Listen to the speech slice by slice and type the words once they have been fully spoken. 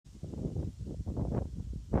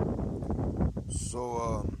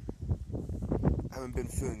So, I haven't been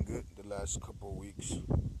feeling good the last couple of weeks,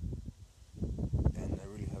 and I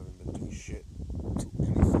really haven't been doing shit to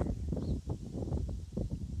anything.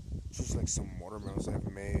 Just like some watermelons I've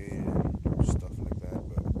made and stuff like that,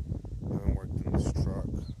 but I haven't worked in this truck.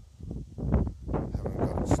 Haven't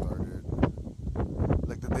gotten started.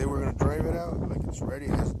 Like the day we're gonna drive it out, like it's ready.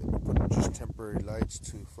 We put just temporary lights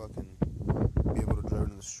to fucking be able to drive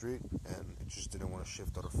it in the street, and it just didn't want to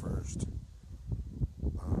shift out of first.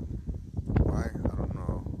 Why? I don't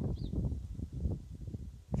know.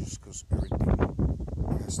 Just because everything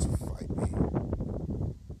has to fight me.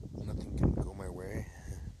 Nothing can go my way.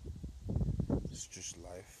 It's just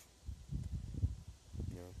life.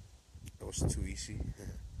 You know, it was too easy.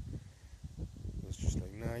 It was just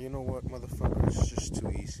like, nah, you know what, motherfucker, it's just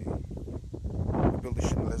too easy. I built this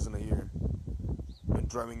shit in less than a year. Been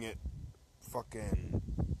driving it fucking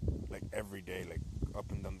like every day, like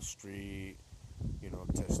up and down the street. You know,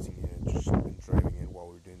 testing it, just been driving it while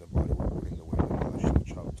we're doing the body work, putting the window and all that shit,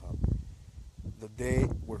 chop top. The day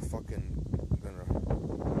we're fucking gonna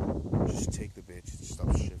just take the bitch, it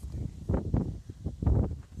stops shifting.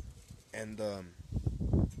 And,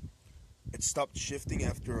 it stopped shifting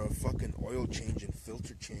after a fucking oil change and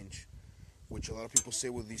filter change, which a lot of people say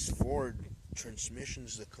with these Ford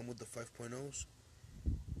transmissions that come with the 5.0s,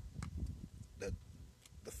 that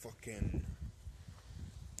the fucking...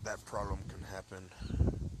 that problem can happen,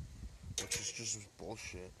 which is just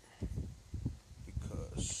bullshit,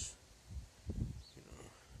 because, you know,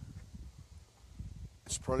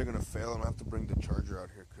 it's probably gonna fail. I'm gonna have to bring the charger out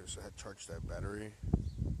here, because I had charged that battery,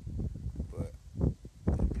 but it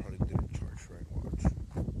probably didn't charge right. Watch.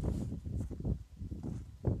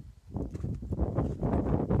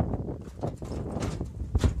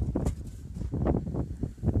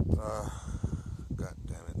 God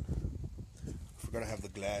damn it. I forgot to have the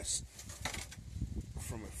glass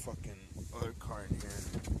from my fucking other car in here.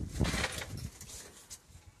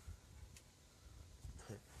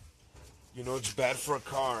 You know it's bad for a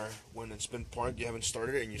car when it's been parked, you haven't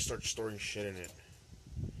started it, and you start storing shit in it.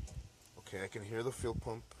 Okay, I can hear the fuel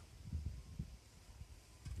pump.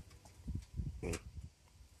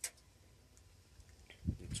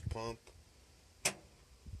 It's pump.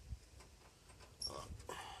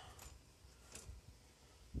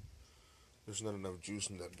 There's not enough juice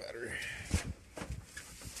in that battery.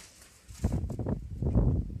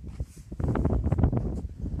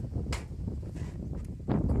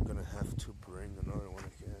 I'm gonna have to bring another one, I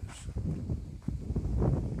guess.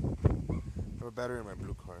 I have a battery in my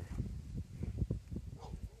blue car.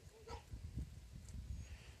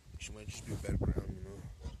 She might just be background, you know.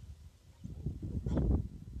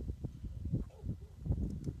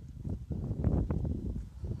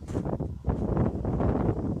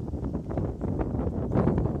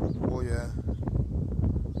 Well, yeah.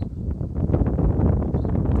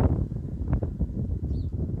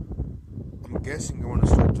 I'm guessing I want to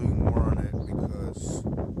start doing more on it because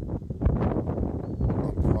I'm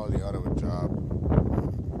probably out of a job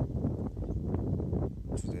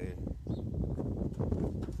today.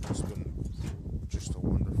 It's been just a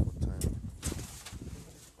wonderful time.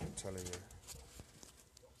 I'm telling you.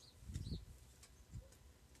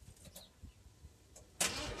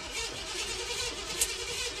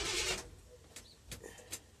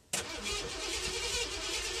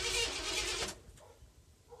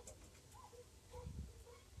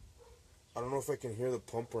 I don't know if I can hear the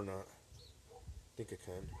pump or not. I think I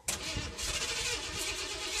can.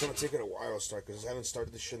 It's gonna take it a while to start because I haven't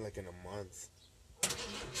started this shit like in a month.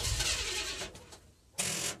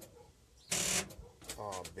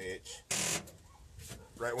 Oh, bitch.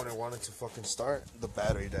 Right when I wanted to fucking start, the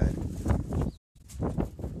battery died.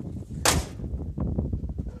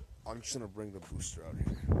 I'm just gonna bring the booster out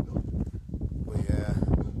here. But yeah.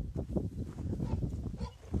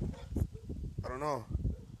 I don't know.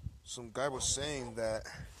 Some guy was saying that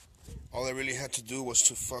all I really had to do was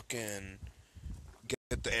to fucking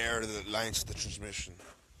get the air that lines the transmission.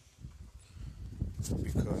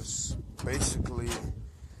 Because basically,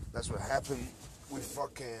 that's what happened. We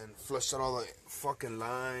fucking flushed out all the fucking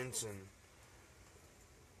lines, and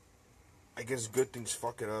I guess good things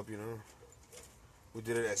fuck it up, you know. We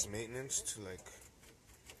did it as maintenance to like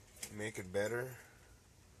make it better,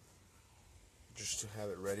 just to have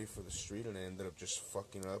it ready for the street, and it ended up just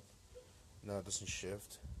fucking up. Now it doesn't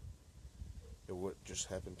shift. It would just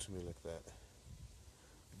happen to me like that.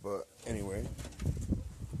 But anyway,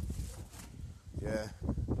 yeah,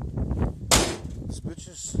 this bitch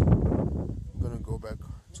is gonna go back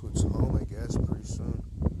to its home, I guess, pretty soon.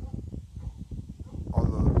 All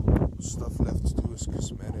the stuff left to do is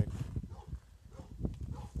cosmetic.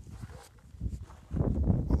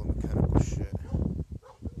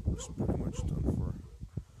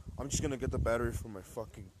 just gonna get the battery from my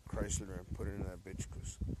fucking Chrysler and put it in that bitch,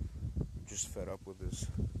 because I'm just fed up with this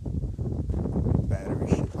battery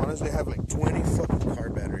shit. Honestly, I have like 20 fucking car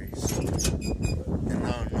batteries, and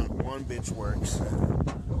now not one bitch works.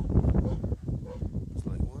 It's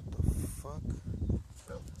like, what the fuck?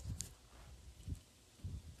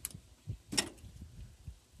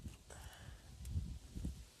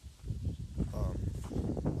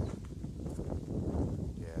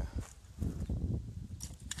 Yeah.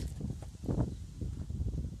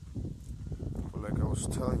 But like I was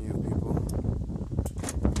telling you, people,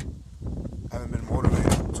 I haven't been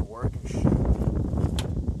motivated to work and shit. I've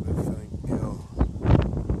been feeling ill.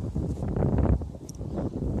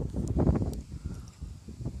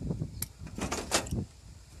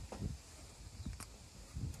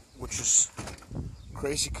 Which is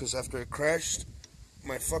crazy, because after I crashed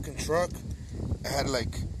my fucking truck, I had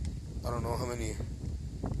like, I don't know how many,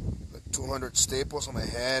 like 200 staples on my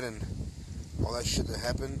head and all that shit that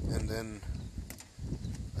happened. And then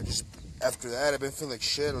after that, I've been feeling like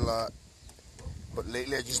shit a lot. But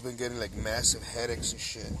lately, I've just been getting like massive headaches and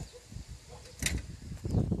shit.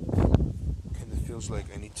 Kinda feels like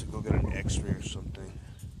I need to go get an x-ray or something.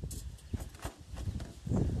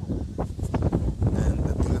 And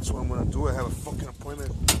I think that's what I'm gonna do. I have a fucking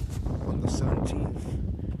appointment on the 17th.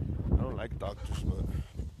 I don't like doctors, but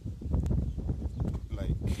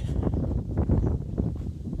like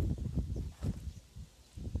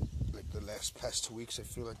the past 2 weeks, I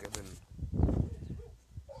feel like I've been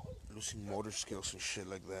losing motor skills and shit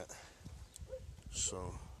like that.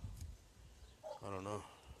 So I don't know.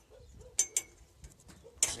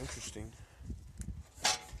 It's interesting.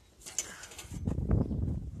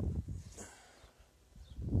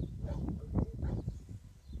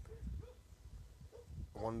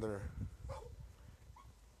 I wonder.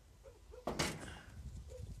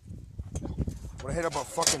 What I hate about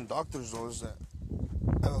fucking doctors though is that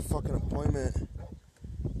I have a fucking appointment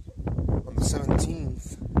on the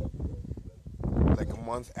 17th, like a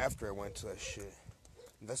month after I went to that shit.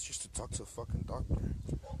 And that's just to talk to a fucking doctor.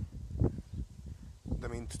 I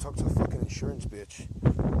mean, to talk to a fucking insurance bitch.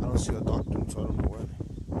 I don't see a doctor until I don't know when.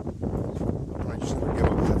 I just never give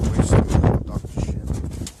up halfway through the doctor shit.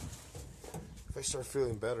 If I start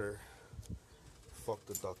feeling better, fuck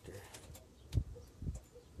the doctor.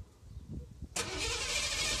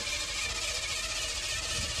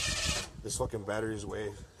 This fucking battery is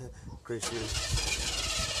way crazy.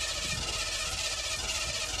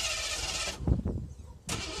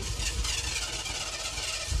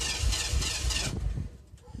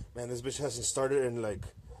 Man, this bitch hasn't started in like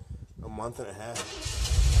a month and a half.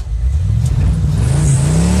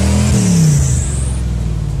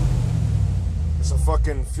 It's a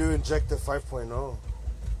fucking fuel injector 5.0.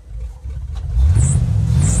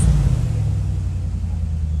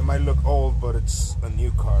 It might look old, but it's a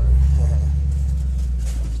new car.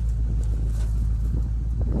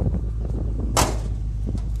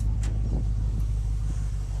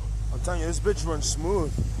 I'm telling you, this bitch runs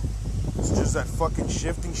smooth. It's just that fucking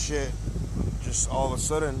shifting shit, just all of a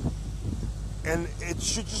sudden. And it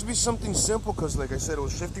should just be something simple, because like I said, it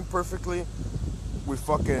was shifting perfectly. We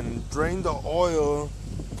fucking drained the oil,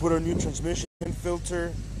 put a new transmission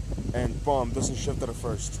filter, and boom, doesn't shift at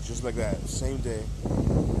first. Just like that, same day.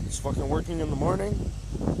 It's fucking working in the morning.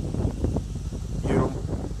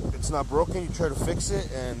 It's not broken, you try to fix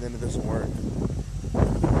it, and then it doesn't work.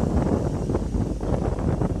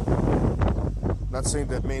 Not saying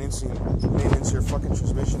that maintenance your fucking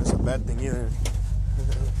transmission is a bad thing either.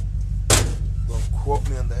 Don't quote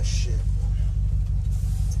me on that shit.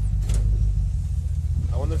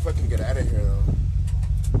 I wonder if I can get out of here though.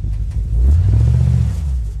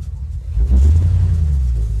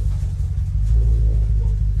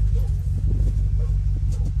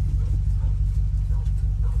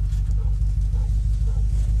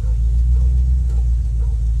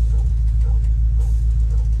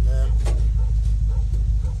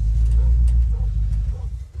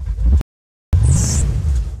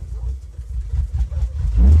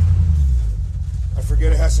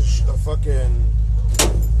 It has a fucking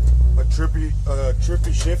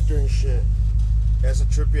trippy shifter and shit. It has a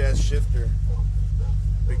trippy ass shifter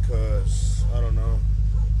because I don't know.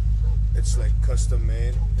 It's like custom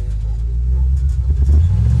made.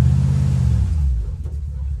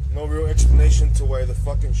 No real explanation to why the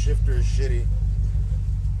fucking shifter is shitty,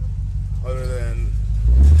 other than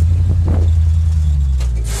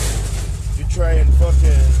you try and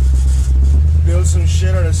fucking build some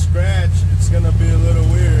shit out of scratch, it's gonna be a little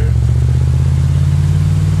weird.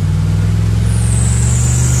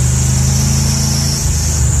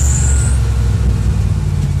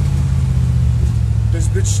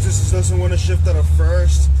 This doesn't want to shift at a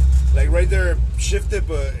first. Like right there, shift it,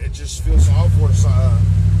 but it just feels awkward.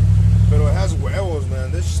 But it has huevos,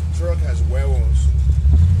 man. This truck has huevos.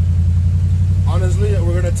 Honestly,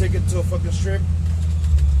 we're gonna take it to a fucking strip.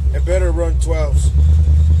 It better run 12s.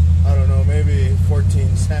 I don't know, maybe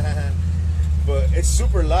 14s. But it's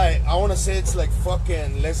super light. I want to say it's like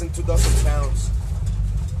fucking less than 2,000 pounds.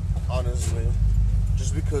 Honestly,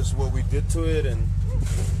 just because what we did to it and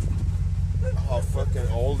how fucking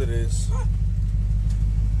old it is.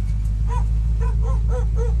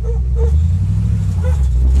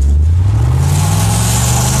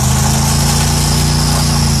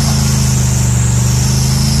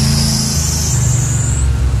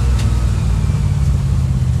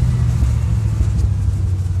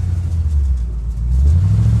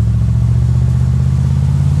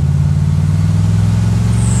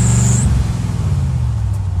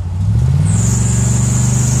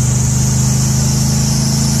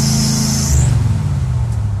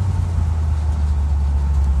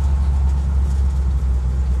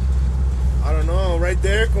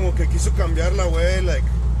 There, como que quiso cambiarla, güey. Like,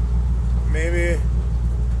 maybe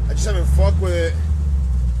I just haven't fucked with it.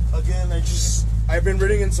 Again, I've been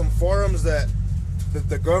reading in some forums that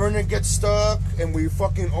the governor gets stuck, and we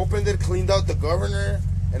fucking opened it, cleaned out the governor,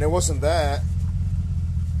 and it wasn't that.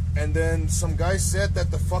 And then some guy said that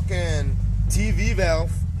the fucking TV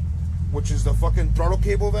valve, which is the fucking throttle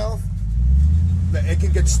cable valve, that it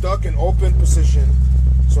can get stuck in open position.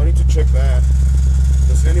 So I need to check that.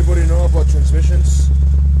 Does anybody know about transmissions?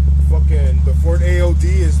 Fucking the Ford AOD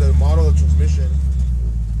is the model of transmission.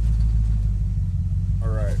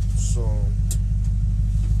 Alright, so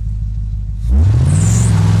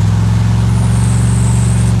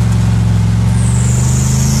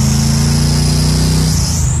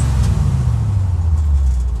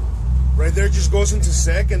right there just goes into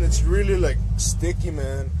second. It's really like sticky,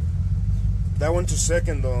 man. That went to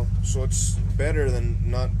second though, so it's better than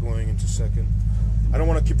not going into second. I don't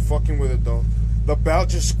want to keep fucking with it though. The belt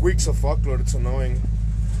just squeaks a fuckload. It's annoying,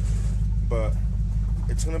 but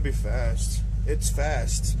it's gonna be fast. It's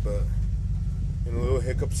fast, but you know, little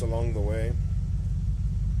hiccups along the way.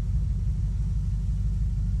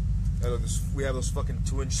 We have those fucking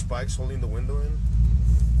 2-inch spikes holding the window in.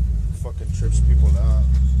 Fucking trips people out.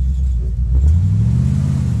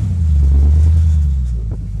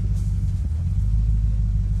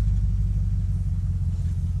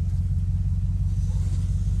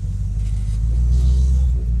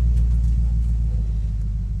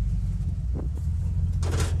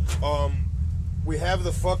 We have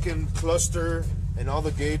the fucking cluster and all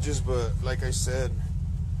the gauges, but like I said,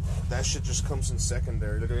 that shit just comes in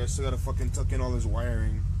secondary. Look, I still gotta fucking tuck in all this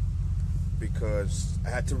wiring because I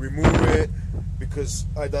had to remove it because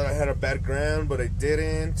I thought I had a bad ground, but I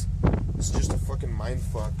didn't. It's just a fucking mind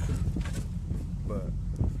fuck. But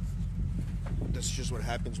that's just what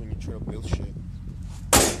happens when you try to build shit.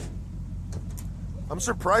 I'm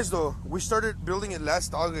surprised though. We started building it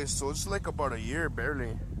last August, so it's like about a year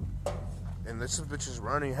barely. And this bitch is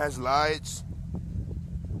running, has lights.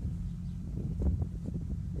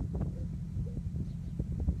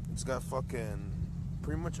 It's got fucking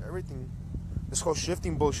pretty much everything. This whole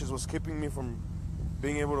shifting bullshit was keeping me from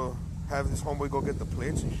being able to have this homeboy go get the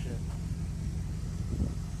plates and shit.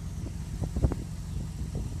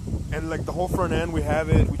 And like the whole front end, we have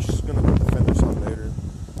it. We're just gonna put the fenders on later.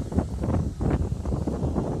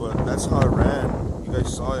 But that's how it ran. You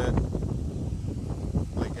guys saw it.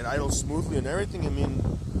 It idles smoothly and everything. I mean,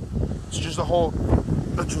 it's just the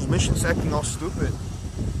transmission's acting all stupid.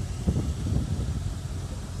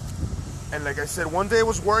 And like I said, one day it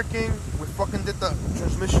was working. We fucking did the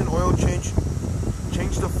transmission oil change,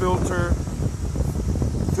 changed the filter,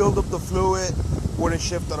 filled up the fluid, wouldn't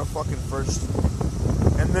shift on a fucking first.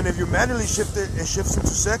 And then if you manually shift it, it shifts into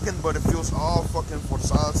second, but it feels all fucking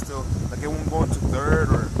forzado still. Like it won't go into third,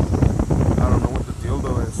 or I don't know what the deal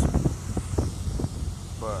though is.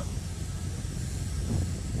 But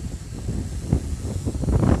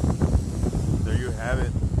there you have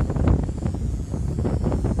it.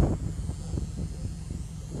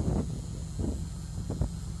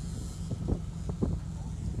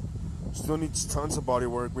 Still needs tons of body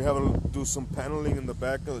work. We have to do some paneling in the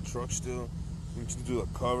back of the truck still. We need to do the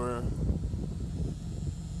cover.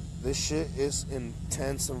 This shit is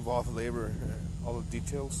intense, involved labor, all the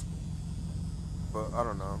details. But I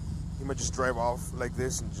don't know. He might just drive off like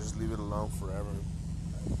this and just leave it alone forever.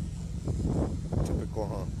 Typical,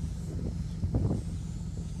 huh?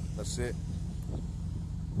 That's it.